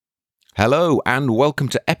Hello and welcome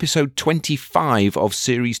to episode 25 of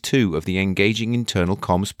series 2 of the Engaging Internal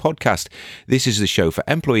Comms podcast. This is the show for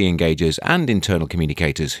employee engagers and internal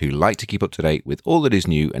communicators who like to keep up to date with all that is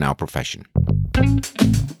new in our profession.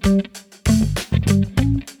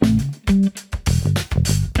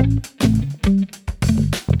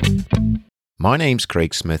 My name's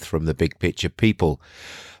Craig Smith from The Big Picture People.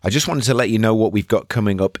 I just wanted to let you know what we've got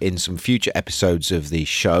coming up in some future episodes of the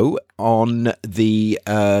show. On the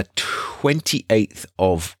 28th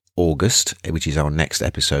of August, which is our next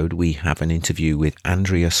episode, we have an interview with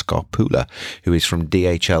Andrea Scarpula, who is from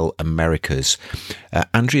DHL Americas.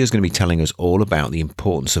 Andrea is going to be telling us all about the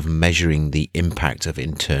importance of measuring the impact of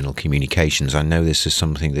internal communications. I know this is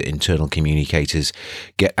something that internal communicators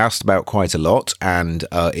get asked about quite a lot, and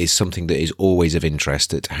is something that is always of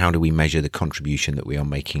interest. At how do we measure the contribution that we are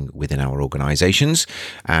making within our organizations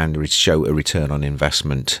and show a return on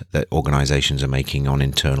investment that organizations are making on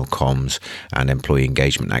internal comms and employee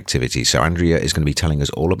engagement activities. So Andrea is going to be telling us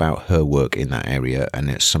all about her work in that area, and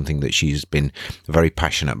it's something that she's been very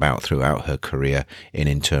passionate about throughout her career in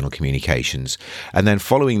internal communications. And then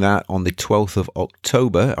following that, on the 12th of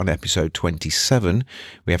October, on episode 27,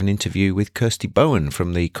 we have an interview with Kirsty Bowen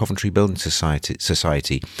from the Coventry Building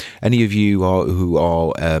Society. Any of you who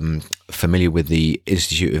are familiar with the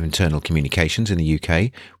Institute of Internal Communications in the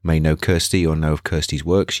UK may know Kirsty or know of Kirsty's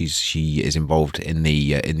work. She is involved in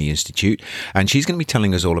the institute, and she's going to be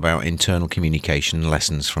telling us all about internal communication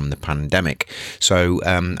lessons from the pandemic. So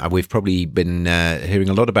we've probably been hearing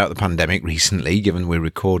a lot about the pandemic recently, given we're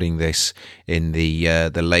recording this in the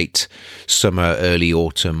late summer, early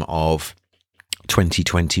autumn of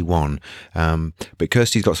 2021, but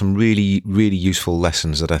Kirsty's got some really useful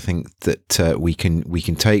lessons that I think that we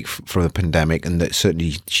can take from the pandemic, and that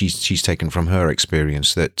certainly she's taken from her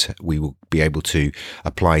experience that we will be able to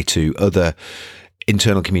apply to other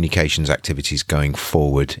internal communications activities going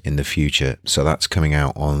forward in the future. So that's coming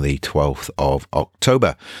out on the 12th of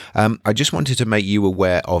October. I just wanted to make you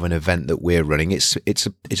aware of an event that we're running. It's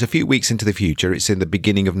a few weeks into the future. It's in the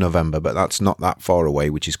beginning of November, but that's not that far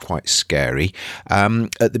away, which is quite scary.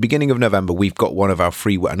 At the beginning of November, we've got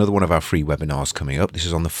another one of our free webinars coming up. This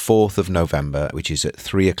is on the 4th of November, which is at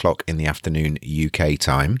 3:00 in the afternoon UK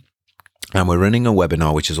time. And we're running a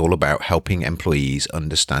webinar which is all about helping employees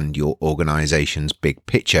understand your organization's big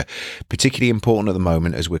picture. Particularly important at the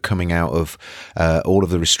moment as we're coming out of all of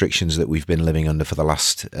the restrictions that we've been living under for the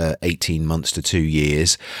last 18 months to 2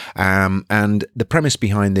 years. And the premise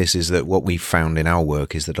behind this is that what we've found in our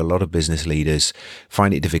work is that a lot of business leaders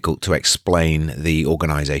find it difficult to explain the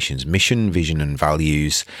organization's mission, vision, and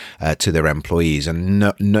values to their employees.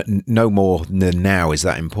 And no more than now is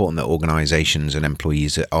that important that organizations and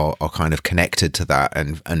employees are kind of connected to that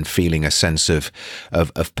and feeling a sense of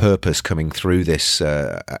purpose coming through this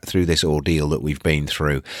ordeal that we've been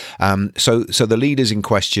through. So the leaders in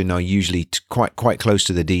question are usually quite close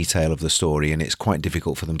to the detail of the story, and it's quite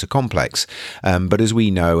difficult for them to complex. But as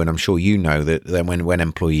we know, and I'm sure you know, that when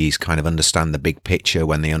employees kind of understand the big picture,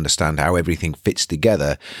 when they understand how everything fits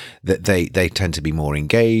together, that they tend to be more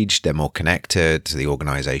engaged, they're more connected to the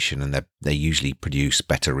organization, and they usually produce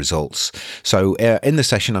better results. So in the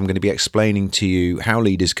session, I'm going to be explaining to you how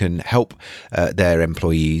leaders can help their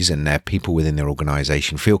employees and their people within their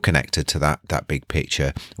organization feel connected to that big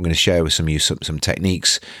picture. I'm going to share with some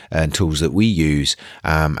techniques and tools that we use,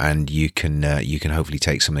 and you can hopefully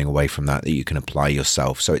take something away from that you can apply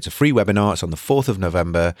yourself. So it's a free webinar. It's on the 4th of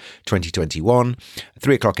November 2021,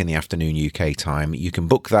 3:00 in the afternoon UK time. You can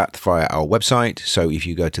book that via our website. So if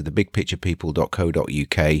you go to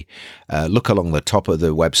thebigpicturepeople.co.uk, look along the top of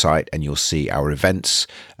the website and you'll see our events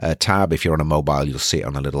tab. If you're on a mobile, you'll see it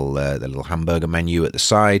on the little hamburger menu at the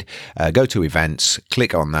side. Go to events,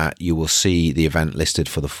 click on that. You will see the event listed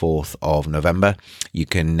for the 4th of November. You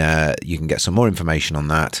can get some more information on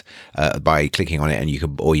that by clicking on it, and you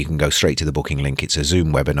can go straight to the booking link. It's a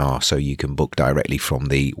Zoom webinar, so you can book directly from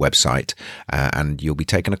the website, and you'll be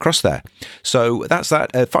taken across there. So that's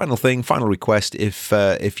that. Final request. If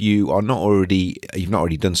you've not already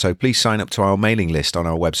done so, please sign up to our mailing list on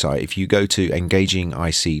our website. If you go to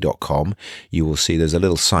engagingic.com, you will see there's a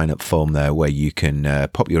little sign-up form there where you can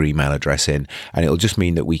pop your email address in, and it'll just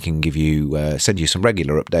mean that we can send you some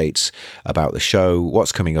regular updates about the show,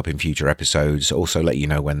 what's coming up in future episodes, also let you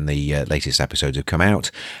know when the latest episodes have come out,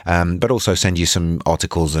 but also send you some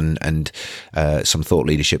articles and some thought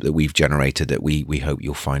leadership that we've generated that we hope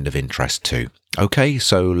you'll find of interest too. Okay,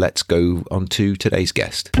 so let's go on to today's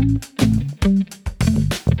guest.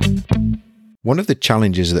 One of the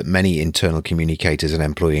challenges that many internal communicators and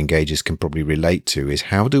employee engagers can probably relate to is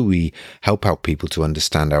how do we help our people to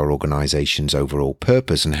understand our organization's overall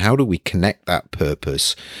purpose, and how do we connect that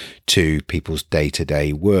purpose to people's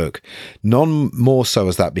day-to-day work? None more so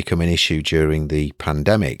has that become an issue during the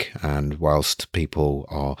pandemic. And whilst people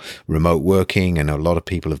are remote working and a lot of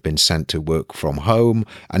people have been sent to work from home,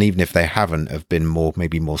 and even if they haven't, have been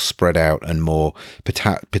maybe more spread out and more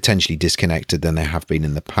potentially disconnected than they have been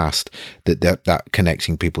in the past, that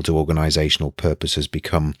connecting people to organizational purpose has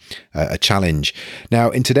become a challenge. Now,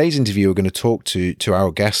 in today's interview, we're going to talk to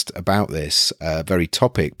our guest about this very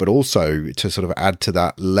topic, but also to sort of add to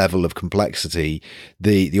that level of complexity,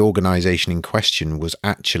 the organization in question was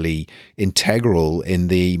actually integral in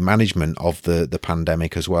the management of the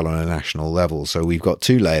pandemic as well on a national level. So we've got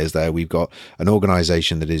two layers there. We've got an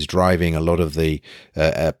organization that is driving a lot of the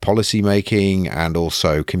policy making and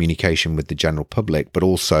also communication with the general public, but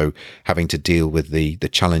also having to deal with the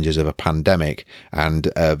challenges of a pandemic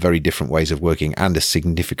and very different ways of working, and a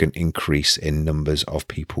significant increase in numbers of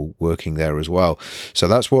people working there as well. So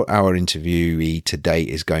that's what our interviewee today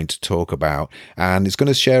is going to talk about, and it's going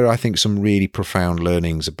to share, I think, some really profound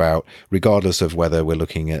learnings about, regardless of whether we're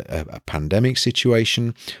looking at a pandemic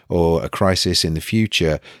situation or a crisis in the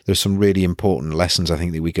future, there's some really important lessons I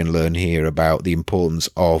think that we can learn here about the importance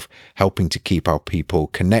of helping to keep our people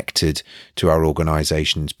connected to our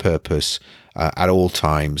organization's purpose at all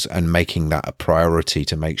times, and making that a priority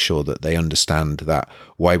to make sure that they understand that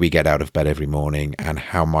why we get out of bed every morning and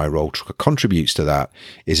how my role contributes to that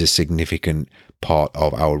is a significant part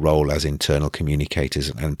of our role as internal communicators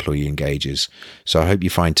and employee engagers. So I hope you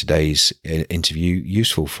find today's interview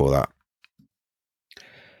useful for that.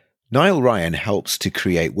 Niall Ryan helps to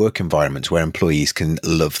create work environments where employees can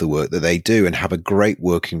love the work that they do and have a great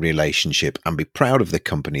working relationship and be proud of the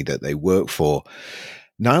company that they work for.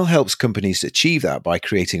 Niall helps companies achieve that by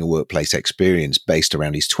creating a workplace experience based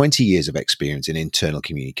around his 20 years of experience in internal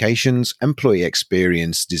communications, employee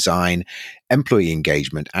experience design, employee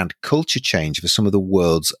engagement, and culture change for some of the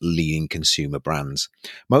world's leading consumer brands.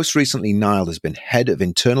 Most recently, Niall has been head of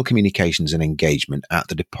internal communications and engagement at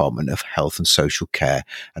the Department of Health and Social Care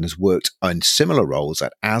and has worked in similar roles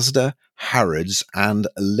at Asda, Harrods, and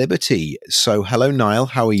Liberty. So, hello, Niall.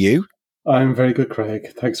 How are you? I'm very good,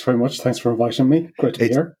 Craig. Thanks very much. Thanks for inviting me. Great to be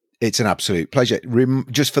here. It's an absolute pleasure.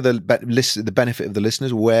 Just for the benefit of the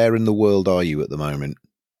listeners, where in the world are you at the moment?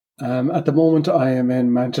 At the moment, I am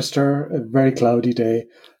in Manchester, a very cloudy day.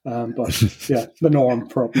 But yeah, the norm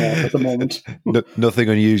for up north at the moment. Nothing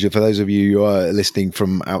unusual. For those of you who are listening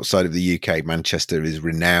from outside of the UK, Manchester is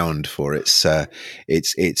renowned for its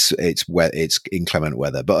inclement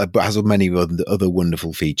weather, but has many other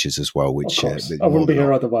wonderful features as well. Which I wouldn't be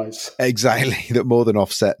here otherwise. Exactly, that more than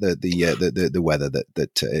offset the weather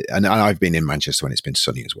and I've been in Manchester when it's been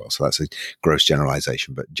sunny as well. So that's a gross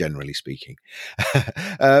generalisation, but generally speaking.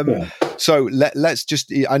 So let's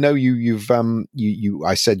just. I know you've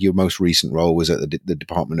I said your most recent role was at the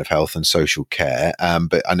Department of Health and Social Care,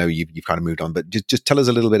 but I know you've kind of moved on. But just tell us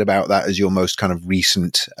a little bit about that as your most kind of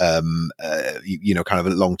recent, kind of a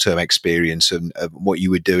long-term experience and what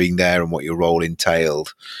you were doing there and what your role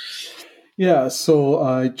entailed. Yeah, so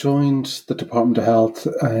I joined the Department of Health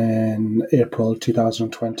in April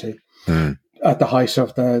 2020 at the height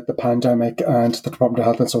of the pandemic, and the Department of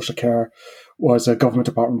Health and Social Care was a government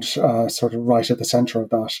department sort of right at the centre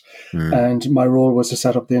of that. And my role was to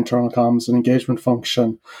set up the internal comms and engagement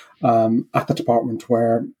function at the department,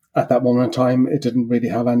 where at that moment in time, it didn't really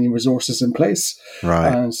have any resources in place.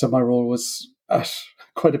 Right. And so my role was at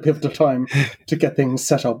quite a pivotal time to get things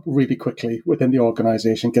set up really quickly within the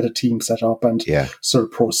organisation, get a team set up and sort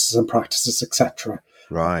of processes and practices, etc.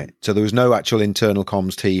 Right. So there was no actual internal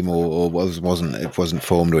comms team, or wasn't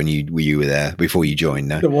formed when you were there before you joined.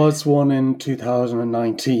 No? There was one in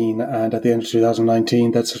 2019, and at the end of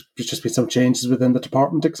 2019, there's just been some changes within the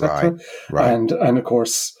department, etc. Right. And of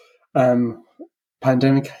course,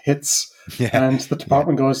 pandemic hits, and the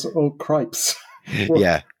department goes, "Oh, cripes."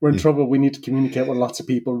 We're in trouble. We need to communicate with lots of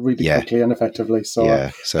people really quickly and effectively. So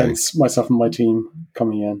hence myself and my team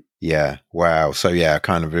coming in. Yeah. Wow. So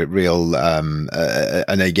kind of a real, and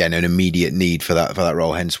again, an immediate need for that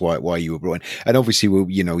role. Hence why you were brought in. And obviously,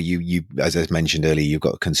 you, as I mentioned earlier, you've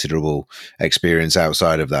got considerable experience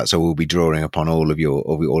outside of that. So we'll be drawing upon all of your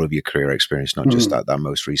career experience, not just that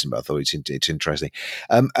most recent. But I thought it's interesting.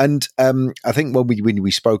 And I think when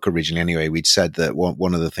we spoke originally, anyway, we'd said that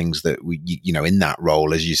one of the things that we, in that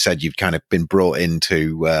role, as you said, you've kind of been brought in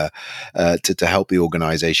to help the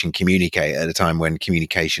organisation communicate at a time when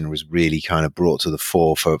communication was really kind of brought to the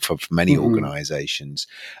fore for many organizations.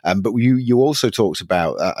 But you also talked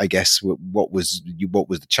about, I guess, what was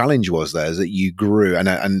the challenge was there is that you grew,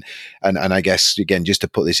 and I guess, again, just to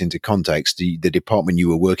put this into context, the department you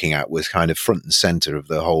were working at was kind of front and center of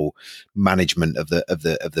the whole management of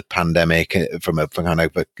the pandemic from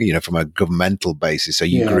a governmental basis. So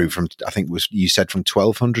you grew from, I think you said, from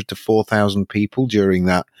 1,200 to 4,000 people during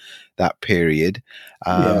that period.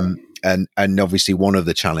 And obviously one of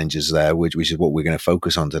the challenges there, which is what we're going to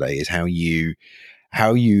focus on today, is how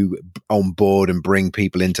you onboard and bring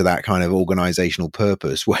people into that kind of organizational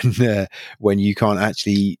purpose when you can't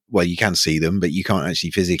actually, well, you can see them, but you can't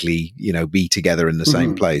actually physically, be together in the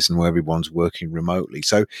same place, and where everyone's working remotely.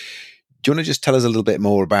 So do you want to just tell us a little bit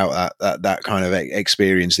more about that kind of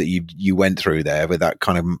experience that you went through there, with that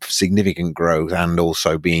kind of significant growth, and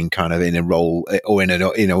also being kind of in a role or in an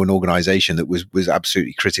organization that was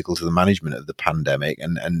absolutely critical to the management of the pandemic,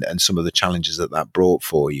 and some of the challenges that brought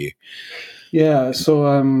for you? Yeah,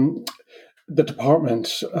 so the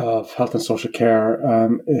Department of Health and Social Care,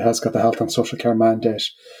 it has got the Health and Social Care mandate.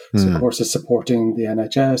 So, of course, it's supporting the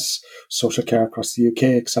NHS, social care across the UK,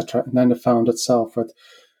 etc. And then it found itself with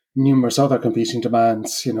numerous other competing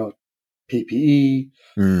demands, PPE,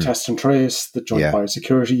 test and trace, the Joint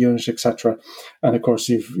Biosecurity Unit, etc. And of course,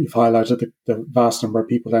 you've highlighted the vast number of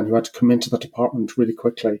people then who had to come into the department really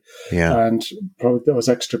quickly. Yeah. And probably those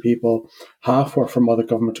extra people, half were from other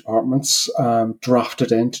government departments,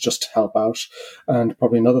 drafted in to just help out. And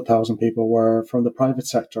probably another 1,000 people were from the private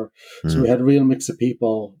sector. So we had a real mix of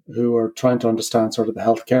people who were trying to understand sort of the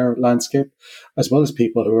healthcare landscape, as well as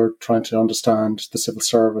people who were trying to understand the civil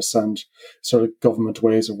service and sort of government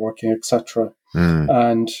ways of working, etc.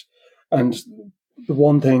 And the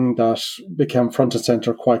one thing that became front and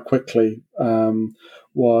center quite quickly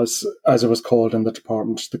was, as it was called in the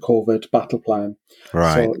department, the COVID battle plan.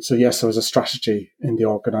 Right. So yes, there was a strategy in the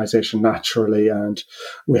organisation naturally, and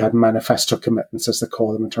we had manifesto commitments, as they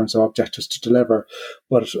call them, in terms of objectives to deliver.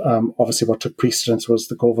 But obviously what took precedence was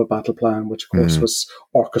the COVID battle plan, which of course was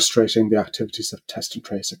orchestrating the activities of test and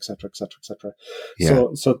trace, et cetera, et cetera, et cetera. Yeah.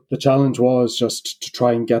 So the challenge was just to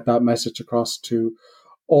try and get that message across to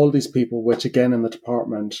all these people, which again in the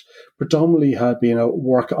department predominantly had been a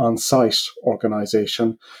work on site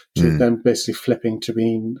organisation, to then basically flipping to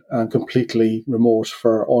being completely remote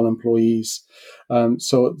for all employees.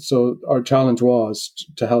 So our challenge was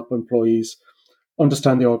to help employees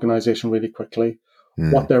understand the organisation really quickly,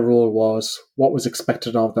 what their role was, what was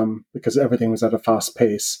expected of them, because everything was at a fast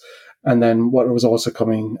pace. And then what was also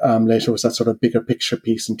coming later was that sort of bigger picture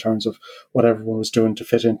piece in terms of what everyone was doing to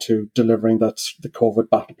fit into delivering the COVID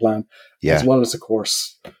battle plan, as well as, of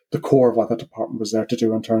course, the core of what the department was there to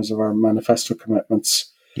do in terms of our manifesto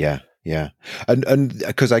commitments. Yeah. And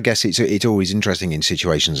because I guess it's always interesting in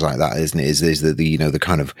situations like that, isn't it? Is that the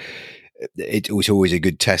kind of, it was always a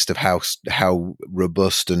good test of how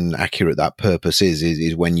robust and accurate that purpose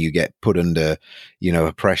is when you get put under,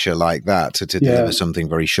 a pressure like that to deliver something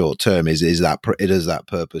very short term. Is that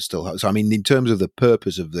purpose still? So I mean, in terms of the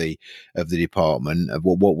purpose of the department,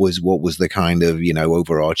 what was the kind of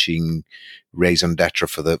overarching raison d'etre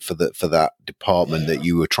for that department that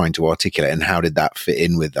you were trying to articulate, and how did that fit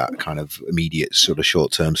in with that kind of immediate sort of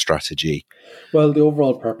short term strategy? Well, the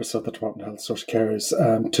overall purpose of the Department of Health and Social Care is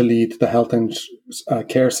to lead the health and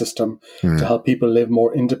care system to help people live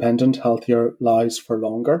more independent, healthier lives for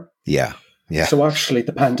longer. Yeah. So actually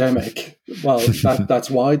the pandemic, well,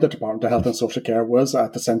 that's why the Department of Health and Social Care was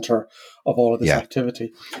at the centre of all of this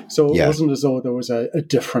activity. So it wasn't as though there was a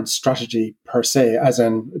different strategy per se, as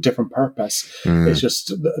in a different purpose. It's just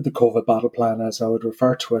the COVID battle plan, as I would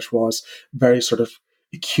refer to it, was very sort of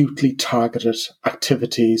acutely targeted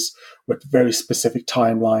activities with very specific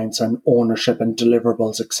timelines and ownership and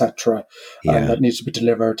deliverables, etc., that needs to be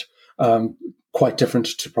delivered. Quite different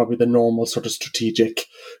to probably the normal sort of strategic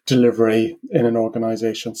delivery in an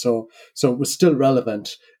organization. So it was still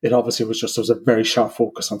relevant. It obviously was there was a very sharp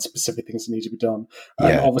focus on specific things that need to be done.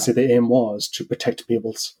 And obviously the aim was to protect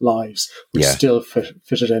people's lives, which still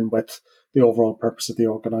fitted in with the overall purpose of the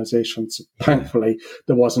organization. So thankfully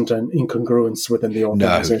there wasn't an incongruence within the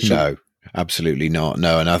organization. No. Absolutely not.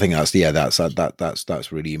 No, and I think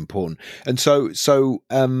that's really important. And so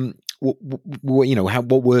what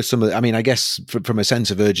were some of? I mean, I guess from a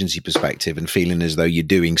sense of urgency perspective and feeling as though you're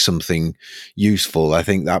doing something useful, I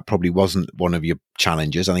think that probably wasn't one of your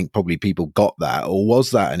challenges. I think probably people got that, or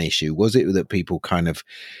was that an issue? Was it that people kind of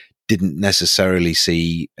didn't necessarily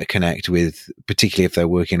see a connect with, particularly if they're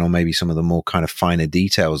working on maybe some of the more kind of finer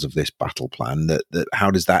details of this battle plan, that how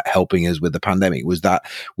does that helping us with the pandemic?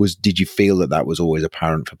 Did you feel that was always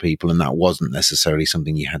apparent for people and that wasn't necessarily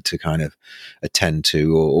something you had to kind of attend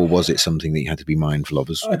to, or was it something that you had to be mindful of?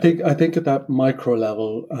 I think at that micro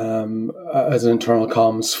level, as an internal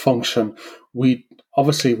comms function, we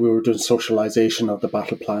were doing socialization of the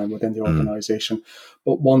battle plan within the organization.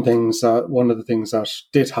 But one of the things that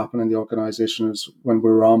did happen in the organization is when we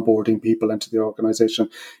were onboarding people into the organization,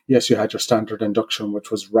 yes, you had your standard induction, which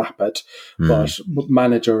was rapid, but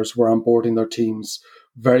managers were onboarding their teams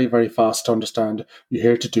very, very fast to understand you're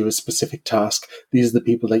here to do a specific task. These are the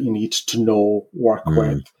people that you need to know, work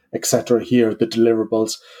with, etc. Here, the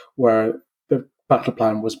deliverables, where the battle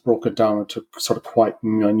plan was broken down into sort of quite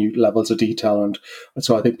minute levels of detail. And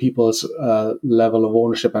so I think people's level of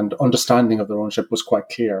ownership and understanding of their ownership was quite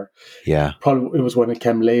clear. Yeah. Probably it was when it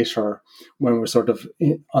came later, when we're sort of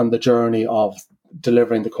on the journey of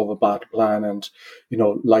delivering the COVID battle plan, and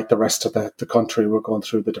like the rest of the country, we're going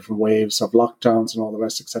through the different waves of lockdowns and all the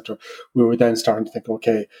rest, etc. We were then starting to think,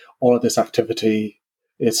 okay, all of this activity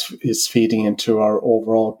is feeding into our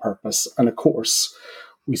overall purpose, and of course,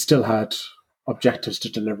 we still had objectives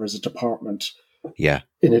to deliver as a department. Yeah.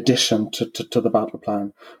 In addition to the battle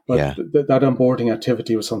plan, but that onboarding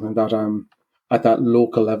activity was something that at that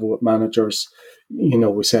local level with managers.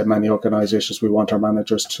 We say many organizations, we want our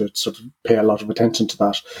managers to sort of pay a lot of attention to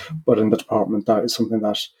that. But in the department, that is something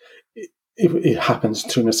that it happens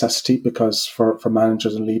through necessity, because for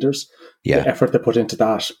managers and leaders, the effort they put into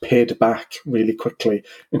that paid back really quickly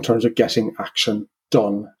in terms of getting action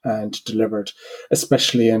done and delivered,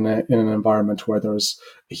 especially in an environment where there's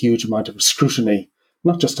a huge amount of scrutiny,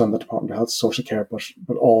 not just on the Department of Health and Social Care,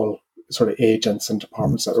 but all sort of agents and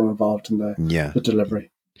departments that are involved in the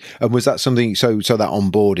delivery. And was that something? So that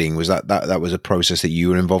onboarding, was that was a process that you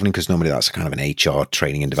were involved in? Because normally that's kind of an HR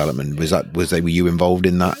training and development. Were you involved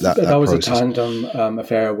in that? That was process? A tandem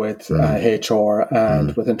affair with HR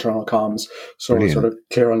and with internal comms. So sort of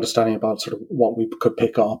clear understanding about sort of what we could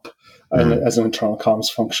pick up as an internal comms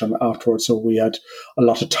function afterwards. So we had a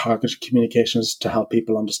lot of targeted communications to help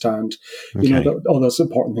people understand, all those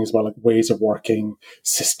important things about like ways of working,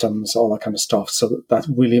 systems, all that kind of stuff. So that's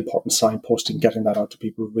really important signposting, getting that out to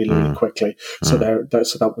people really quickly. So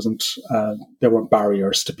that wasn't there weren't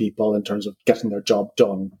barriers to people in terms of getting their job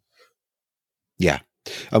done. Yeah.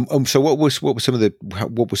 So what were some of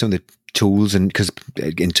the tools, and because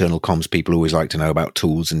internal comms people always like to know about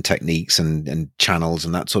tools and techniques and channels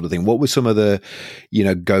and that sort of thing. What were some of the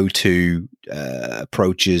go-to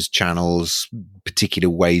approaches, channels, particular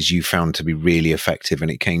ways you found to be really effective when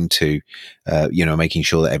it came to making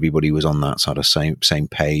sure that everybody was on that sort of same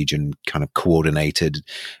page and kind of coordinated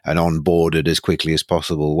and onboarded as quickly as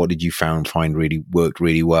possible? What did you find really worked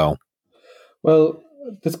really well? Well,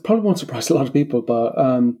 this probably won't surprise a lot of people, but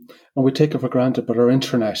and we take it for granted, but our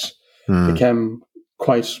intranet became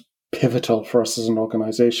quite pivotal for us as an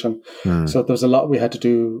organization. So there's a lot we had to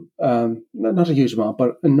do, not a huge amount,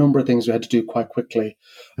 but a number of things we had to do quite quickly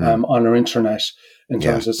on our intranet in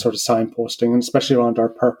terms of sort of signposting, and especially around our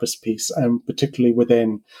purpose piece, and particularly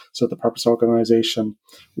within the purpose organization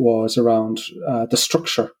was around the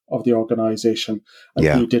structure of the organization and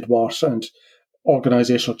who did what. And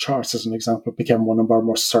organizational charts, as an example, became one of our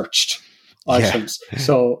more searched items.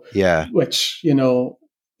 So, which,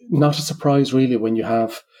 not a surprise really when you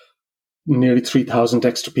have nearly 3,000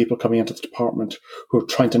 extra people coming into the department who are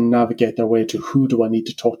trying to navigate their way to who do I need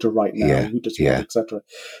to talk to right now, who does what, etc.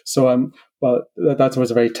 So, but that was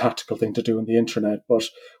a very tactical thing to do in the intranet. But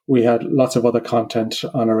we had lots of other content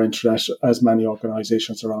on our intranet, as many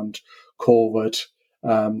organizations, around COVID,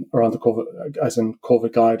 around the COVID, as in COVID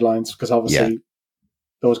guidelines, because obviously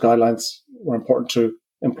those guidelines were important to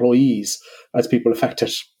employees as people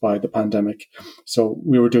affected by the pandemic. So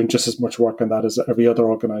we were doing just as much work on that as every other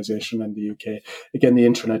organization in the UK. Again, the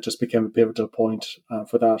internet just became a pivotal point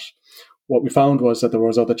for that. What we found was that there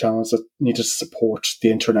was other channels that needed to support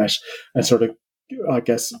the internet and sort of, I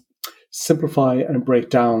guess, simplify and break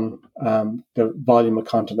down the volume of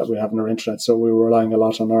content that we have on our internet. So we were relying a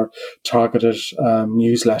lot on our targeted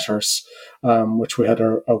newsletters, which we had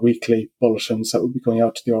our weekly bulletins that would be going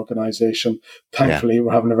out to the organization. Thankfully,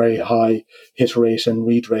 we're having a very high hit rate and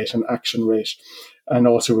read rate and action rate. And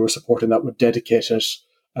also we were supporting that with dedicated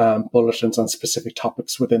bulletins on specific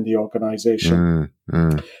topics within the organization.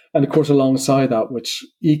 And of course, alongside that, which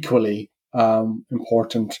equally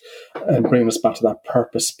important, and bringing us back to that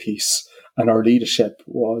purpose piece and our leadership,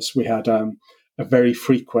 was we had a very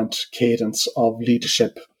frequent cadence of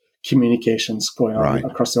leadership communications going on Right.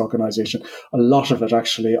 across the organization. A lot of it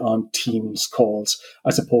actually on Teams calls,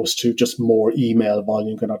 as opposed to just more email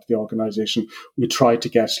volume going out to the organization. We tried to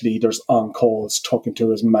get leaders on calls, talking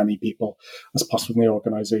to as many people as possible in the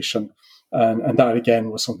organization. And that, again,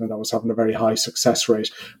 was something that was having a very high success rate.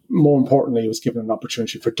 More importantly, it was given an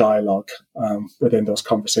opportunity for dialogue within those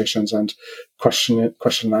conversations and question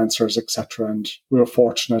and answers, etc. And we were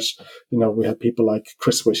fortunate, we had people like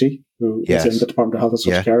Chris Whitty, who is in the Department of Health and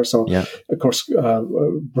Social Care. So, of course, a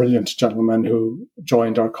brilliant gentleman who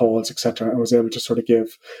joined our calls, etc., and was able to sort of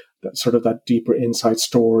give that deeper insight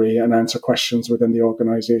story and answer questions within the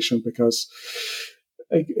organization, because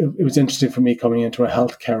it was interesting for me coming into a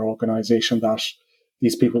healthcare organization that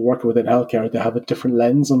these people working within healthcare, they have a different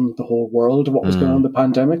lens on the whole world of what was going on in the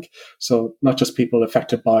pandemic. So not just people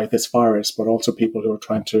affected by this virus, but also people who are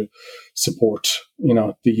trying to support, the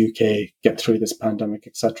UK get through this pandemic,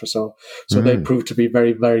 etc. So they proved to be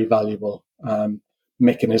very, very valuable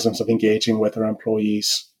mechanisms of engaging with their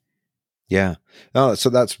employees. Yeah. Oh, so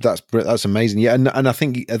that's amazing. Yeah, and I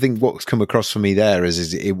think what's come across for me there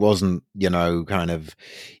is it wasn't, kind of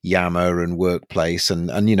yammer and workplace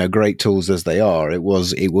and great tools as they are. It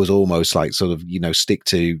was almost like sort of stick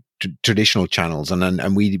to traditional channels,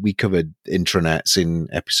 and we covered intranets in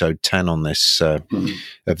episode 10 on this of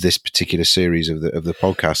this particular series of the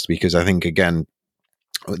podcast, because I think, again,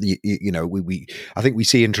 I think we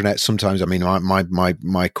see intranet sometimes. I mean,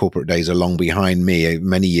 my corporate days are long behind me,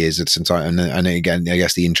 many years since and again, I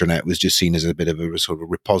guess the intranet was just seen as a bit of a sort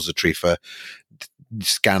of repository for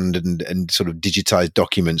scanned and sort of digitized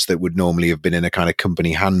documents that would normally have been in a kind of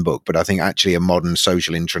company handbook. But I think actually a modern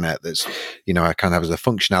social intranet that's, I kind of has the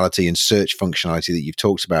functionality and search functionality that you've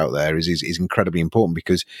talked about there is incredibly important,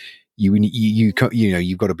 because you've got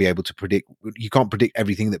to be able to predict. You can't predict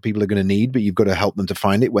everything that people are going to need, but you've got to help them to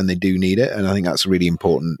find it when they do need it. And I think that's really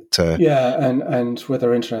important. And with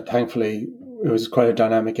our internet, thankfully, it was quite a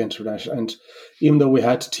dynamic internet. And even though we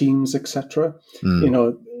had Teams, etc.,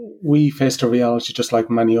 we faced a reality just like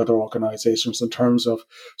many other organizations in terms of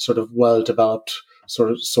sort of well-developed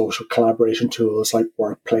sort of social collaboration tools like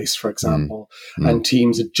Workplace, for example, and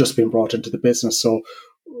Teams had just been brought into the business. So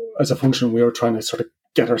as a function, we were trying to sort of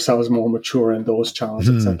get ourselves more mature in those channels,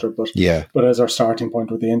 etc. But as our starting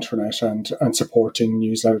point with the internet and supporting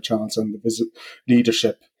newsletter channels and the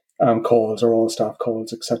leadership calls or all staff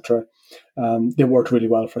calls, etc., they worked really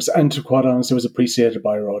well for us. And to be quite honest, it was appreciated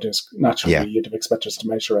by our audience. Naturally, you'd have expected us to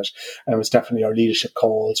measure it. And it was definitely our leadership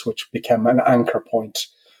calls, which became an anchor point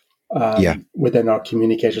within our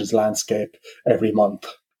communications landscape every month.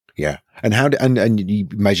 Yeah.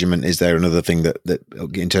 And measurement, is there another thing that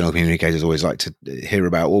internal communicators always like to hear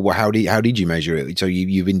about? Well, how did you measure it? So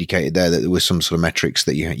you've indicated there that there was some sort of metrics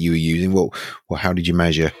that you were using. Well, how did you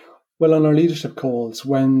measure? Well, on our leadership calls,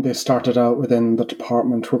 when they started out within the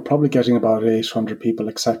department, we're probably getting about 800 people,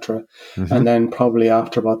 etc. And then probably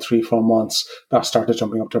after about 3-4 months, that started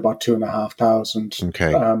jumping up to about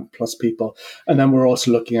 2,500 plus people. And then we're also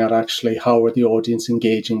looking at actually how are the audience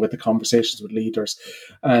engaging with the conversations with leaders.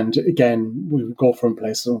 And again, we would go from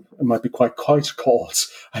places, it might be quite quiet calls,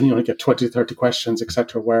 and you only get 20, 30 questions,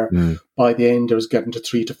 etc., where by the end, it was getting to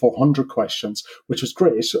 300 to 400 questions, which was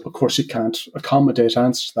great. Of course, you can't accommodate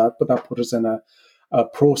answers to that, but that put us in a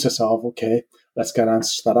process of, okay, let's get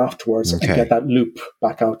answers to that afterwards and get that loop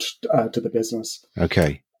back out to the business.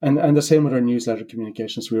 Okay. And the same with our newsletter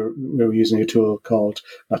communications. We were using a tool called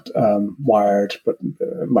Wired, but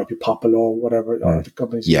it might be Popolo or whatever the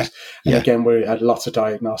companies use. And again, we had lots of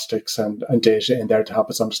diagnostics and data in there to help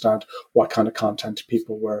us understand what kind of content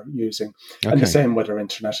people were using. And the same with our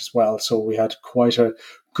internet as well. So we had quite a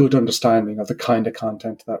good understanding of the kind of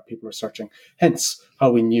content that people are searching. Hence,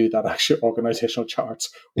 how we knew that actually organizational charts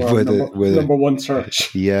were number one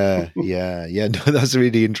search. Yeah. No, that's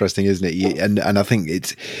really interesting, isn't it? And I think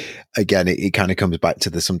it's, again, it kind of comes back to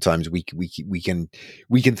the sometimes we can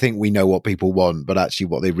think we know what people want, but actually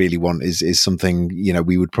what they really want is something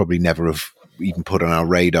we would probably never have even put on our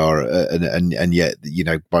radar, and yet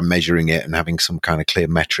by measuring it and having some kind of clear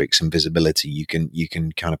metrics and visibility, you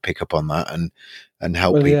can kind of pick up on that and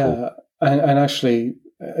help people. Yeah, and actually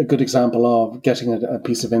a good example of getting a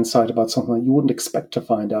piece of insight about something that you wouldn't expect to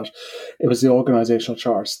find out. It was the organizational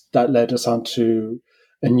charts that led us onto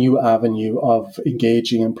a new avenue of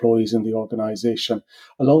engaging employees in the organization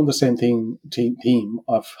along the same theme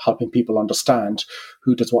of helping people understand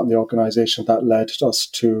who does what in the organization. That led us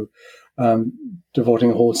to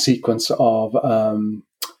devoting a whole sequence of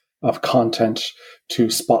of content to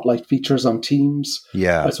spotlight features on teams,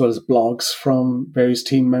 as well as blogs from various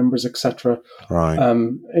team members, etc. Right.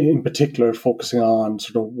 In particular, focusing on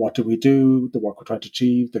sort of what do we do, the work we're trying to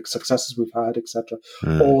achieve, the successes we've had, etc.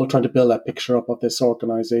 All trying to build that picture up of this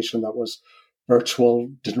organization that was virtual,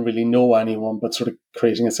 didn't really know anyone, but sort of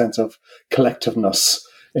creating a sense of collectiveness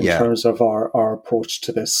in terms of our approach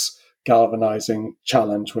to this galvanizing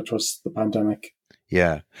challenge, which was the pandemic.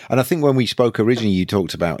 Yeah. And I think when we spoke originally, you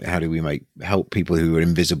talked about how do we help people who are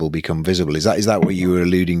invisible become visible. Is that what you were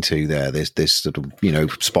alluding to there? This sort of,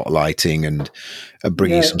 spotlighting and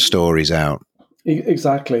bringing some stories out.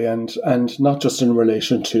 Exactly. And not just in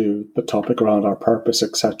relation to the topic around our purpose,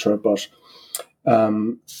 etc., but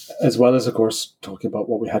as well as, of course, talking about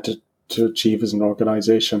what we had to achieve as an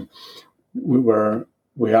organization.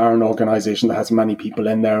 We are an organization that has many people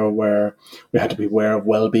in there where we had to be aware of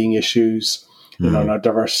well-being issues, and our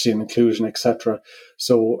diversity and inclusion, etc.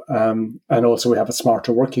 So, and also we have a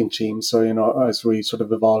smarter working team. So, as we sort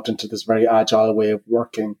of evolved into this very agile way of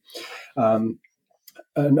working,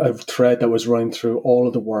 and a thread that was running through all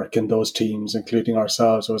of the work in those teams, including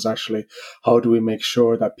ourselves, was actually how do we make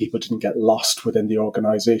sure that people didn't get lost within the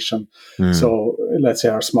organization? So let's say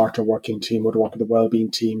our smarter working team would work with the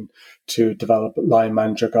wellbeing team to develop line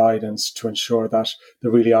manager guidance to ensure that they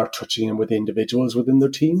really are touching in with the individuals within their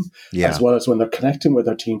team, as well as when they're connecting with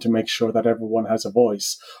their team to make sure that everyone has a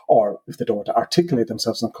voice, or if they don't want to articulate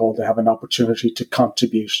themselves on the call, they have an opportunity to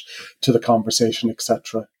contribute to the conversation,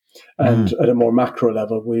 etc. And at a more macro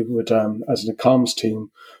level, we would, as a comms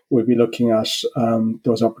team, we'd be looking at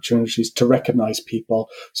those opportunities to recognize people,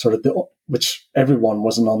 which everyone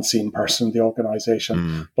was an unseen person in the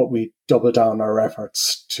organization, but we double down our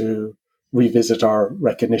efforts to revisit our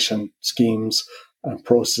recognition schemes and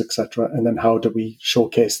process, etc. And then how do we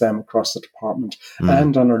showcase them across the department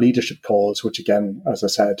and on our leadership calls, which again, as I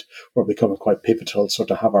said, were becoming quite pivotal. So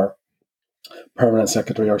to have our permanent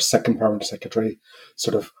secretary or second permanent secretary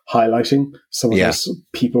sort of highlighting some of those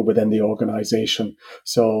people within the organization.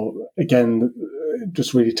 So again,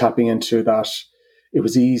 just really tapping into that, it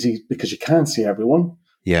was easy because you can't see everyone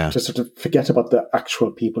to sort of forget about the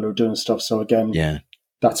actual people who are doing stuff. So again,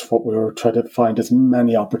 that's what we were trying to find, as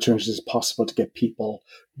many opportunities as possible to get people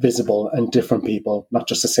visible and different people, not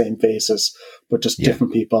just the same faces, but just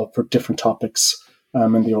different people for different topics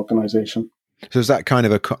in the organization. So is that kind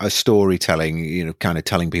of a storytelling, kind of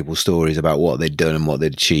telling people stories about what they'd done and what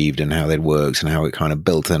they'd achieved and how they'd worked and how it kind of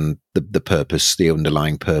built on the purpose, the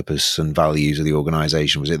underlying purpose and values of the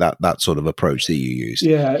organization? Was it that sort of approach that you used?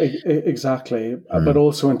 Yeah, exactly. But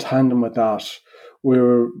also in tandem with that, we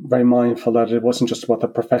were very mindful that it wasn't just about the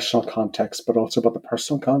professional context, but also about the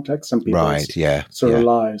personal context and people's sort of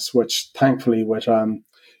lives, which thankfully with,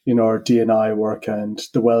 our D&I work and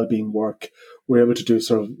the wellbeing work, we're able to do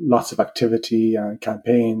sort of lots of activity and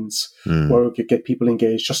campaigns where we could get people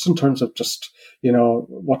engaged just in terms of just,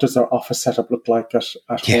 what does their office setup look like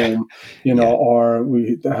at home, or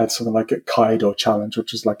we had something like a Kaido challenge,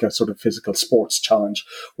 which is like a sort of physical sports challenge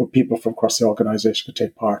where people from across the organization could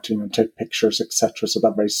take part in and take pictures, etc. So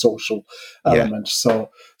that very social element. So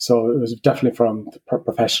it was definitely from the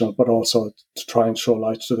professional, but also to try and show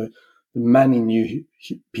light to the many new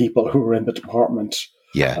people who were in the department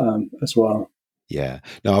as well. Yeah,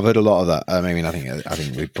 no, I've heard a lot of that. I mean, I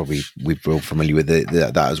think we're all familiar with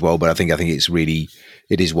that as well. But I think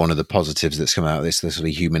it is one of the positives that's come out of this sort of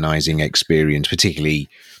humanizing experience, particularly,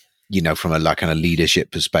 from a kind of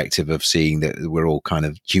leadership perspective of seeing that we're all kind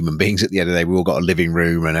of human beings at the end of the day. We all got a living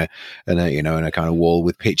room and a kind of wall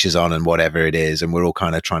with pictures on and whatever it is, and we're all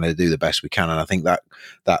kind of trying to do the best we can. And I think that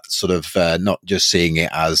sort of not just seeing it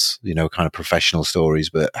as kind of professional stories,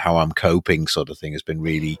 but how I'm coping sort of thing has been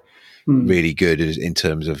really good in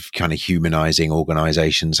terms of kind of humanizing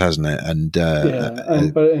organizations, hasn't it? And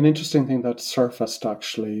but an interesting thing that surfaced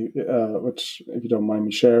actually, which if you don't mind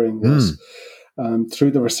me sharing, was through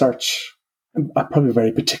the research. I'm probably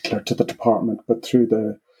very particular to the department, but through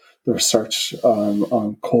the research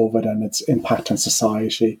on COVID and its impact on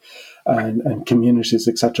society and communities,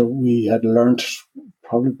 etc., we had learned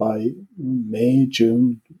probably by May,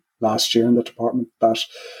 June last year in the department that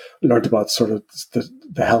learned about sort of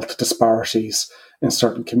the health disparities in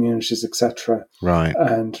certain communities, etc. Right.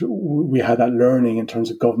 And we had that learning in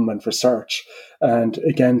terms of government research. And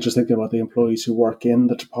again, just thinking about the employees who work in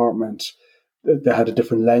the department, they had a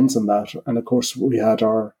different lens on that. And of course, we had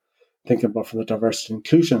thinking about from the diversity and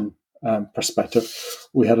inclusion perspective,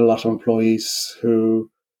 we had a lot of employees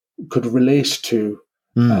who could relate to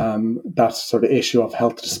that sort of issue of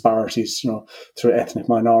health disparities, through ethnic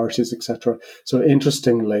minorities, etc. So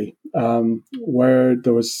interestingly, where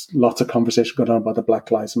there was lots of conversation going on about the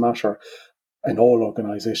Black Lives Matter in all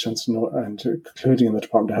organisations, and including in the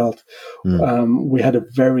Department of Health, we had a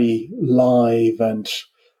very live and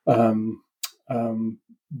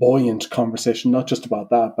buoyant conversation, not just about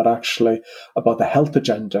that, but actually about the health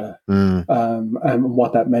agenda and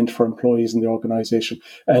what that meant for employees in the organisation.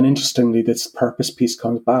 And interestingly, this purpose piece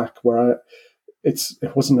comes back where it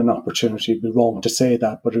wasn't an opportunity. It'd be wrong to say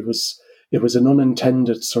that, but it was an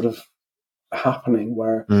unintended sort of happening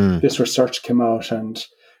where this research came out, and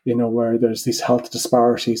where there's these health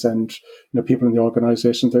disparities, and people in the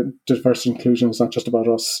organisation. That diversity inclusion is not just about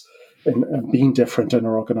us and being different in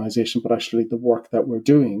our organisation, but actually the work that we're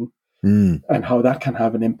doing and how that can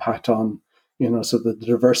have an impact on, so the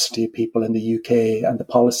diversity of people in the UK and the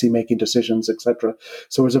policy making decisions, etc.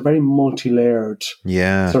 So it was a very multi-layered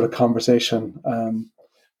sort of conversation.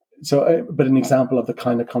 But an example of the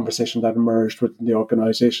kind of conversation that emerged within the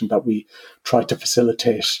organisation that we tried to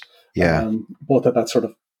facilitate, both at that sort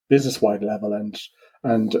of business-wide level and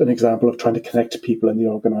an example of trying to connect people in the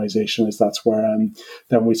organisation is that's where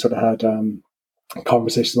then we sort of had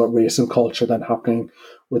conversations about race and culture then happening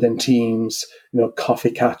within teams, coffee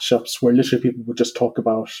catch-ups where literally people would just talk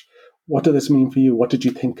about, what did this mean for you? What did you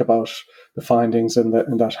think about the findings in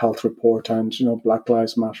that health report and, Black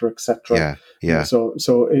Lives Matter, etc.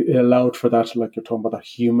 So it allowed for that, like you're talking about, that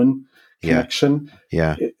human connection.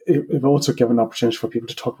 It also gave an opportunity for people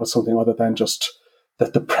to talk about something other than just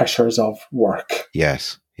the pressures of work.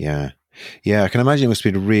 Yes. Yeah. I can imagine it must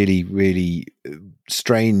have been a really, really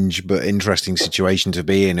strange but interesting situation to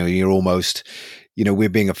be in. You're almost, we're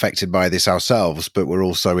being affected by this ourselves, but we're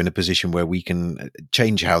also in a position where we can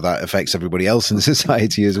change how that affects everybody else in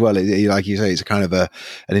society as well. Like you say, it's a kind of an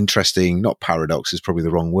interesting, not paradox is probably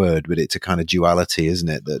the wrong word, but it's a kind of duality, isn't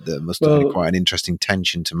it? That must have been quite an interesting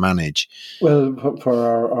tension to manage. Well, for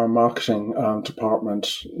our marketing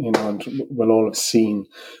department, and we'll all have seen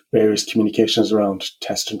various communications around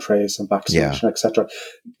test and trace and vaccination, etc.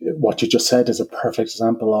 What you just said is a perfect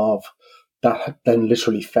example of that then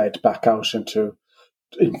literally fed back out into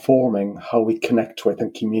informing how we connect with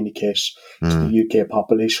and communicate to the UK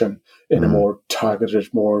population in a more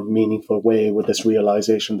targeted, more meaningful way, with this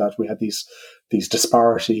realization that we had these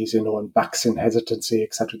disparities, and vaccine hesitancy,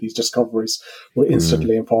 etc. These discoveries were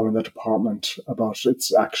instantly informing the department about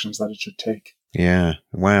its actions that it should take. Yeah.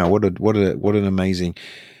 Wow. What an amazing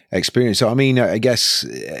experience. So, I guess,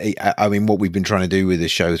 what we've been trying to do with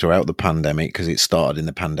this show throughout the pandemic, because it started in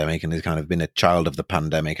the pandemic and has kind of been a child of the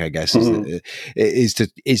pandemic, I guess, is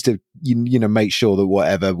to make sure that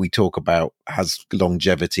whatever we talk about has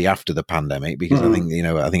longevity after the pandemic, because I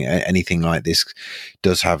think anything like this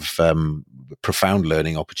does have profound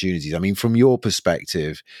learning opportunities. From your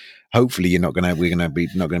perspective, hopefully we're not going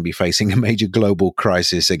to be facing a major global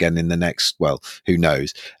crisis again in the next, well, who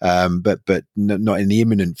knows, but not in the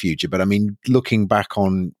imminent future. But looking back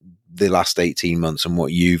on the last 18 months and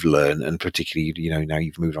what you've learned, and particularly, now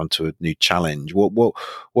you've moved on to a new challenge,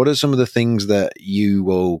 what are some of the things that you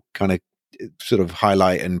will kind of sort of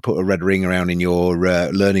highlight and put a red ring around in your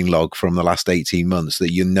learning log from the last 18 months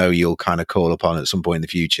that you'll kind of call upon at some point in the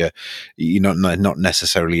future? You're not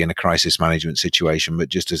necessarily in a crisis management situation, but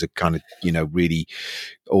just as a kind of, really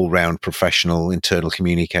all-round professional internal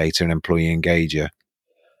communicator and employee engager.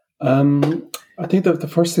 I think that the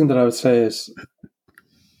first thing that I would say is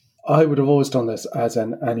I would have always done this as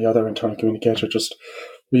any other internal communicator, just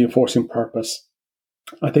reinforcing purpose.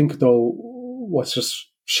 I think, though, what's just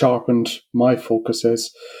sharpened my focus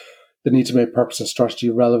is the need to make purpose and strategy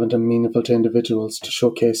relevant and meaningful to individuals, to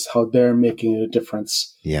showcase how they're making a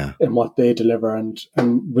difference in what they deliver. And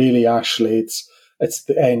really, actually, it's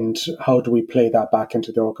the end. How do we play that back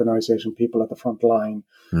into the organization, people at the front line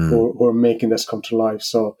who are making this come to life?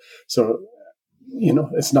 So,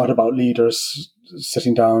 it's not about leaders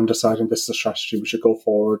sitting down, deciding this is a strategy, we should go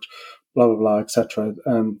forward, blah, blah, blah, etc.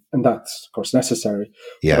 And that's, of course, necessary.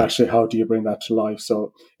 But actually, how do you bring that to life?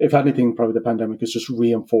 So if anything, probably the pandemic has just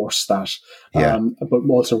reinforced that, but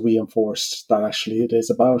also reinforced that actually it is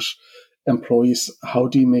about employees. How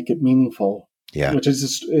do you make it meaningful? Which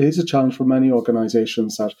is a challenge for many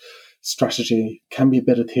organizations, that strategy can be a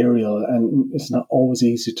bit ethereal and it's not always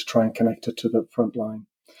easy to try and connect it to the front line.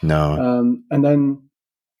 No. And then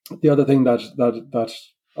the other thing that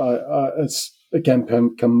it's again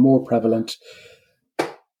become more prevalent,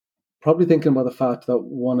 probably thinking about the fact that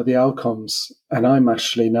one of the outcomes, and I'm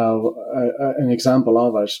actually now an example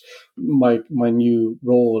of it, my new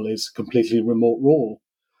role is a completely remote role,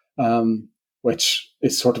 which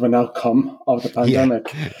is sort of an outcome of the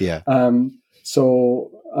pandemic. Yeah.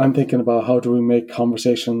 So I'm thinking about how do we make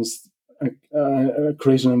conversations,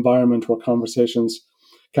 create an environment where conversations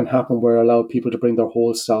can happen, where allow people to bring their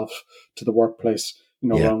whole self to the workplace,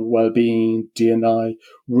 around well-being, D&I,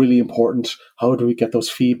 really important. How do we get those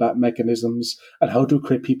feedback mechanisms, and how do we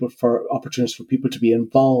create opportunities for people to be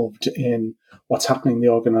involved in what's happening in the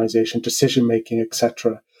organization, decision-making,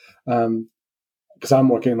 etc. Because I'm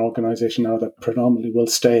working in an organization now that predominantly will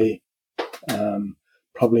stay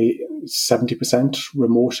probably 70%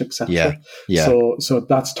 remote, etc. So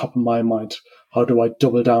that's top of my mind. How do I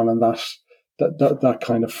double down on that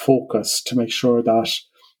kind of focus to make sure that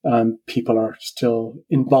people are still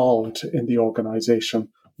involved in the organization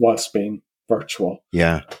whilst being virtual?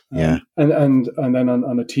 And then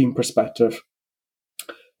on a team perspective,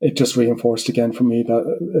 it just reinforced again for me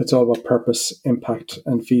that it's all about purpose, impact,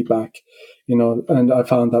 and feedback. And I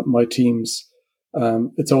found that my teams,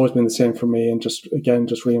 it's always been the same for me, and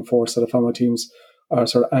just reinforced that I found my teams are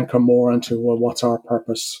sort of anchor more into, well, what's our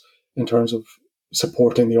purpose in terms of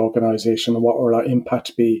supporting the organization, and what will our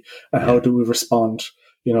impact be, and how do we respond,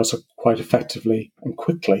 so quite effectively and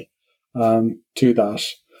quickly to that.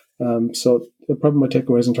 So probably my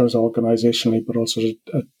takeaways in terms of organizationally, but also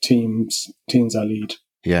teams I lead.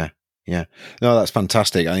 Yeah. No, that's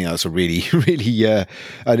fantastic. I think that's a really, really,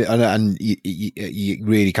 and it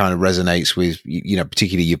really kind of resonates with,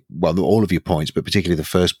 particularly all of your points, but particularly the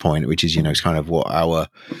first point, which is, it's kind of what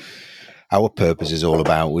our purpose is all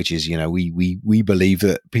about, which is, we believe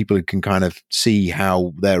that people can kind of see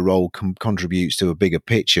how their role contributes to a bigger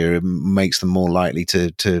picture and makes them more likely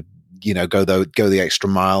to go the extra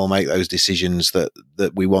mile, make those decisions that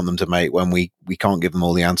we want them to make when we can't give them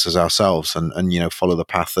all the answers ourselves, and follow the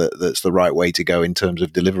path that's the right way to go in terms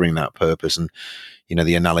of delivering that purpose. And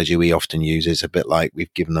the analogy we often use is a bit like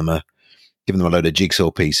we've given them a load of jigsaw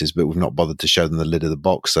pieces, but we've not bothered to show them the lid of the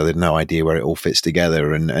box, so they've no idea where it all fits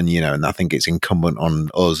together. And I think it's incumbent on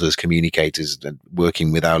us as communicators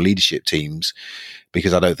working with our leadership teams,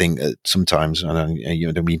 because I don't think that sometimes, and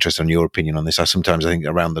I'm interested in your opinion on this, I think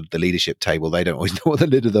around the leadership table, they don't always know what the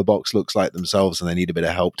lid of the box looks like themselves, and they need a bit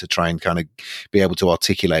of help to try and kind of be able to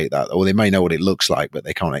articulate that. Or they may know what it looks like, but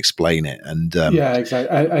they can't explain it. And exactly,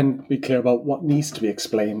 and be clear about what needs to be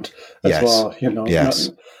explained as well.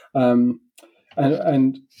 Yes.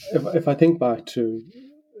 And if I think back to,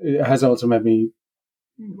 it has also made me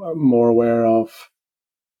more aware of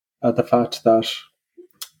the fact that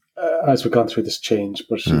as we've gone through this change,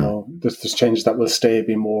 but there's changes that will stay,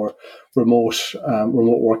 be more remote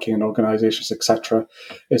working in organizations, etc.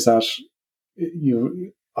 Is that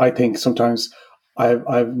I think sometimes I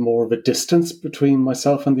have more of a distance between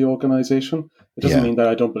myself and the organization. It doesn't mean that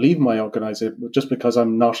I don't believe in my organization, but just because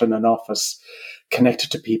I'm not in an office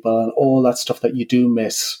connected to people and all that stuff that you do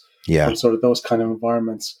miss from sort of those kind of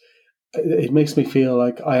environments, it makes me feel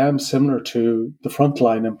like I am similar to the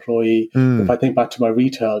frontline employee. If I think back to my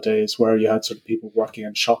retail days, where you had sort of people working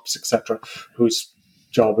in shops, etc., whose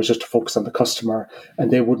job was just to focus on the customer,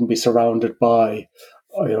 and they wouldn't be surrounded by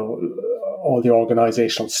all the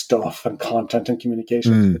organizational stuff and content and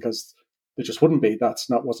communications, because they just wouldn't be.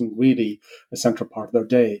 Wasn't really a central part of their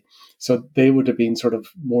day. So they would have been sort of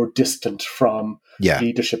more distant from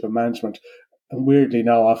leadership and management. And weirdly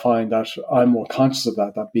now I find that I'm more conscious of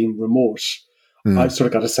that being remote. I've sort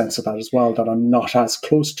of got a sense of that as well, that I'm not as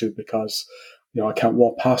close to, because I can't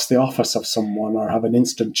walk past the office of someone or have an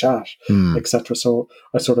instant chat, etc. So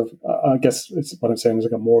I guess it's what I'm saying is I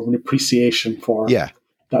got more of an appreciation for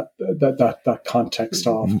that context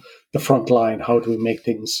of the front line. How do we make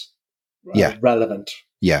things relevant?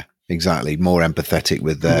 Yeah, exactly. More empathetic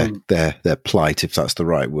with their plight, if that's the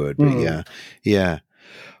right word. But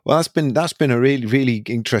well, that's been a really, really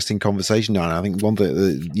interesting conversation, and I think one that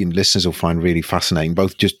listeners will find really fascinating,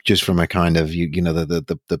 both just from a kind of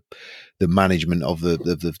the management of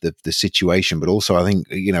the situation, but also I think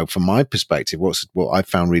from my perspective, what I've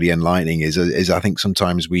found really enlightening is I think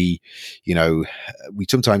sometimes we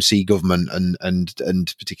sometimes see government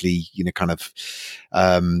and particularly kind of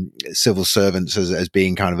civil servants as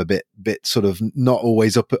being kind of a bit sort of not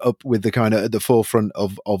always up with the kind of at the forefront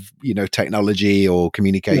of technology or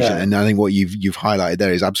communication. And I think what you've highlighted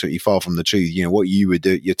there is absolutely far from the truth. What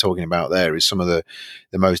you're talking about there is some of the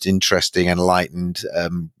most interesting, enlightened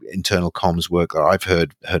internal comms work that I've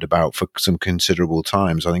heard about for some considerable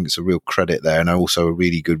times. I think it's a real credit there, and also a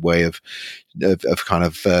really good way of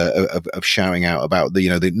of shouting out about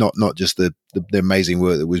not just the amazing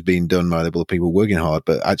work that was being done by the people working hard,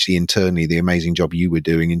 but actually internally the amazing job you were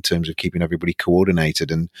doing in terms of keeping everybody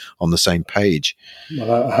coordinated and on the same page.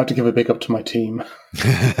 Well, I have to give a big up to my team.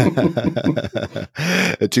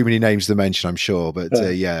 Too many names to mention, I'm sure, but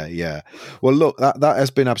yeah. Well, look, that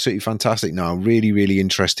has been absolutely fantastic. Now, really, really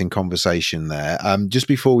interesting conversation there. Just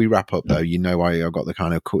before we wrap up, though, I've got the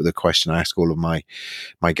kind of the question I ask all of my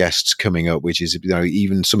guests coming up, which is,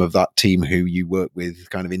 even some of that team who you work with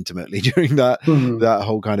kind of intimately during that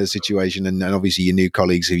whole kind of situation, and obviously your new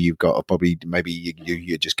colleagues who you've got probably maybe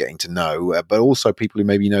you're just getting to know, but also people who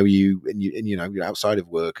maybe know you and outside of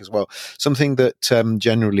work as well. Something that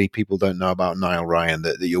generally people don't know about Niall Ryan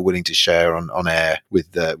that you're willing to share on air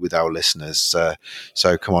with our listeners.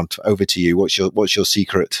 So come on, over to you. What's your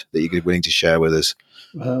secret that you're willing to share with us?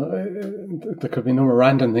 There could be no more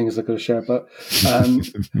random things I could share, but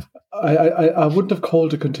I wouldn't have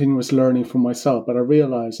called it continuous learning for myself, but I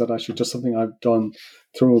realized that actually just something I've done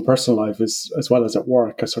through my personal life as well as at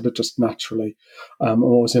work. I sort of just naturally, I'm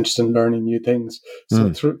always interested in learning new things.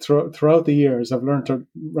 So throughout the years, I've learned a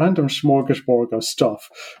random smorgasbord of stuff,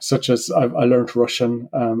 such as I learned Russian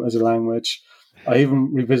as a language. I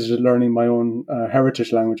even revisited learning my own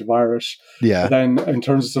heritage language of Irish. Yeah. And then in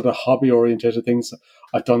terms of sort of hobby-oriented things,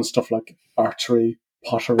 I've done stuff like archery,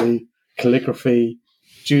 pottery, calligraphy,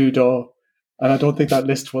 judo, and I don't think that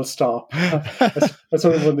list will stop. I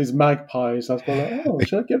sort of one of these magpies. I was going,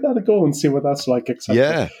 should I give that a go and see what that's like, etc.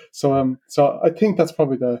 Yeah. So I think that's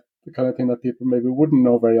probably the kind of thing that people maybe wouldn't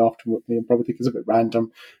know very often with me and probably think is a bit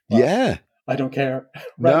random. Yeah. I don't care.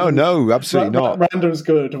 No, absolutely not. Random's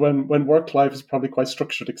good. When work life is probably quite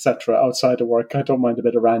structured, etc. Outside of work, I don't mind a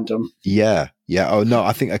bit of random. Yeah. Oh no,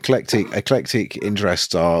 I think eclectic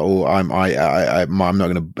interests are. Or I'm not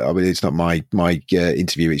going to. I mean, it's not my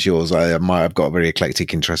interview. It's yours. I've got a very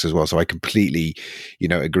eclectic interest as well. So I completely,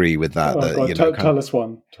 agree with that. Tell us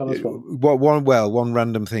one. One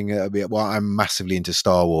random thing. I'm massively into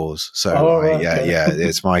Star Wars. So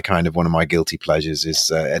it's my kind of one of my guilty pleasures is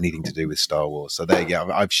anything to do with Star Wars. So there you go.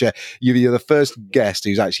 I've shared. You're the first guest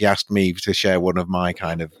who's actually asked me to share one of my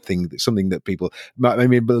kind of thing, something that people. I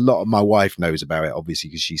mean, but a lot of my wife knows about it, obviously,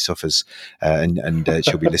 because she suffers, and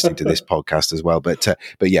she'll be listening to this podcast as well. But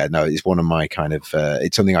yeah, no, it's one of my kind of.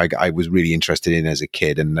 It's something I was really interested in as a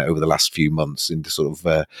kid, and over the last few months, in the sort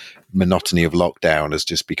of monotony of lockdown, has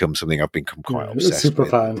just become something I've become quite obsessed super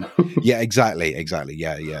with. Fan. Yeah, exactly.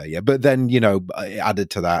 Yeah. But then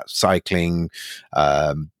added to that, cycling,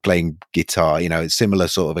 playing guitar, similar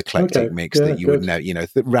sort of eclectic mix that you would never,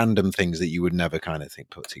 random things that you would never kind of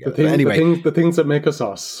put together. The things that make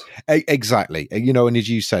us. Exactly. And as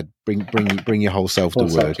you said, bring your whole self to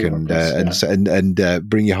work and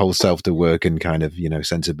bring your whole self to work and kind of,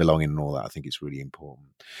 sense of belonging and all that. I think it's really important.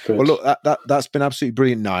 Good. Well, look, that's been absolutely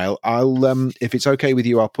brilliant, Niall. I'll, if it's okay with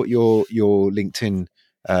you, I'll put your LinkedIn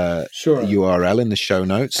URL in the show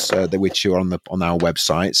notes, which are on our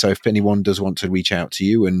website. So if anyone does want to reach out to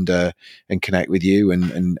you and connect with you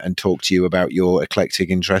and talk to you about your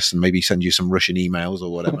eclectic interests and maybe send you some Russian emails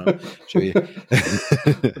or whatever, show you.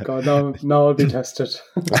 God, now I'll be tested.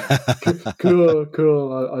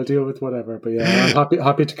 Cool. I'll deal with whatever. But yeah, I'm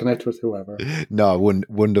happy to connect with whoever. No,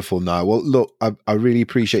 wonderful. No, well, look, I really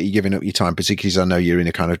appreciate you giving up your time, particularly as I know you're in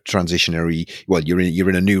a kind of transitionary. Well, you're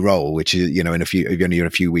in a new role, which is in a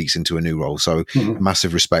few weeks into a new role, so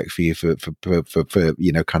massive respect for you for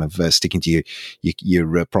kind of sticking to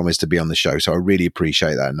your promise to be on the show. So I really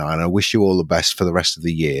appreciate that, and I wish you all the best for the rest of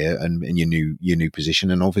the year and in your new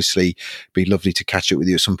position. And obviously, be lovely to catch up with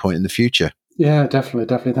you at some point in the future. Yeah,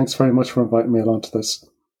 definitely. Thanks very much for inviting me along to this.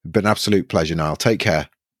 It's been an absolute pleasure, Niall. Take care.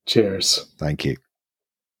 Cheers. Thank you.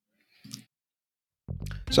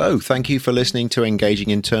 So, thank you for listening to Engaging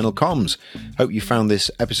Internal Comms. Hope you found this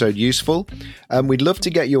episode useful. We'd love to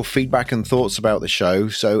get your feedback and thoughts about the show.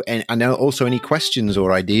 So, and also any questions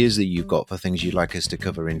or ideas that you've got for things you'd like us to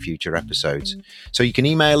cover in future episodes. So you can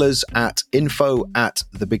email us at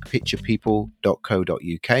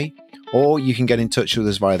info@thebigpicturepeople.co.uk, or you can get in touch with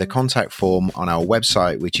us via the contact form on our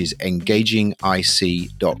website, which is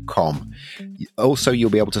engagingic.com. Also, you'll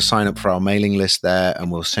be able to sign up for our mailing list there, and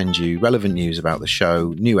we'll send you relevant news about the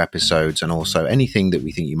show, new episodes, and also anything that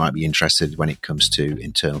we think you might be interested in when it comes to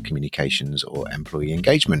internal communications or employee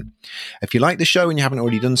engagement. If you like the show and you haven't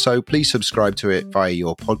already done so, please subscribe to it via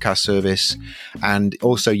your podcast service. And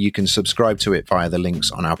also you can subscribe to it via the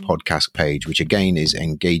links on our podcast page, which again is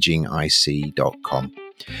engagingic.com.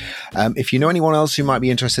 If you know anyone else who might be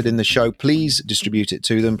interested in the show, please distribute it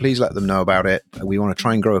to them. Please let them know about it. We want to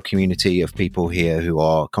try and grow a community of people here who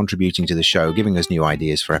are contributing to the show, giving us new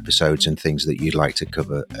ideas for episodes and things that you'd like to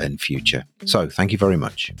cover in future. So thank you very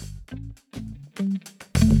much.